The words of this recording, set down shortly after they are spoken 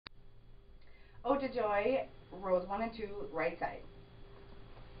Ode de Joy, rows 1 and 2, right side.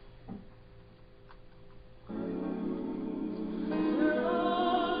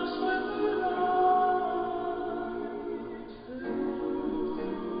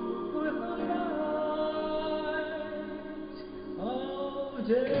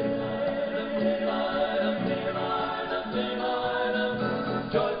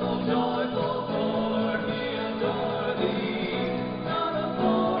 Joyful, joyful Lord, we adore Thee, God of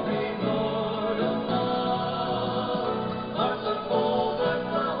glory, Lord of love. Hearts are full like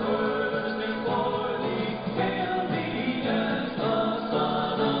flowers before Thee, hail Thee as the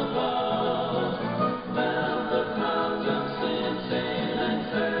Son above. Melt the clouds of sin and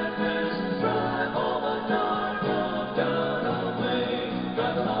sadness, drive all the dark of doubt away,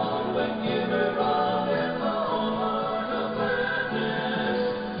 drive them all away, giver of their heart of gladness.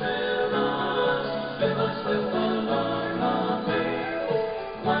 Fill us with the light of day,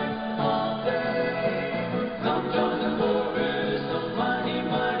 light of day. Come join the chorus, the mighty,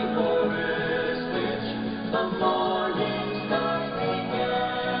 mighty chorus, which the morning stars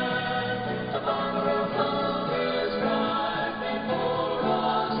began. The Father of love is right before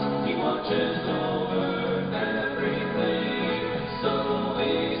us. He watches over everything, so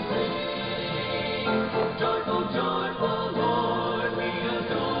we sing. Joyful, joyful Lord, we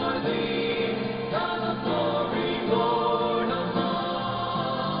adore Thee, God of glory, Lord of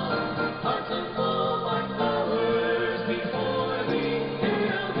love. Hearts are full like flowers before Thee,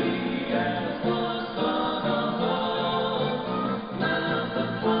 hail Thee as the Son above. Melt the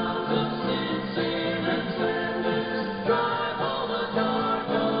clouds of sin and sadness, drive all the dark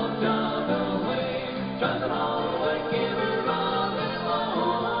of doubt away, drive them all away, giver of their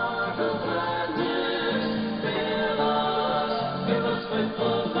heart of gladness. Fill us with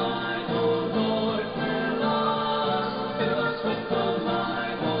the light, O Lord, fill us with the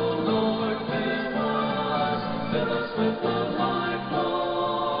light, O Lord, fill us with the light.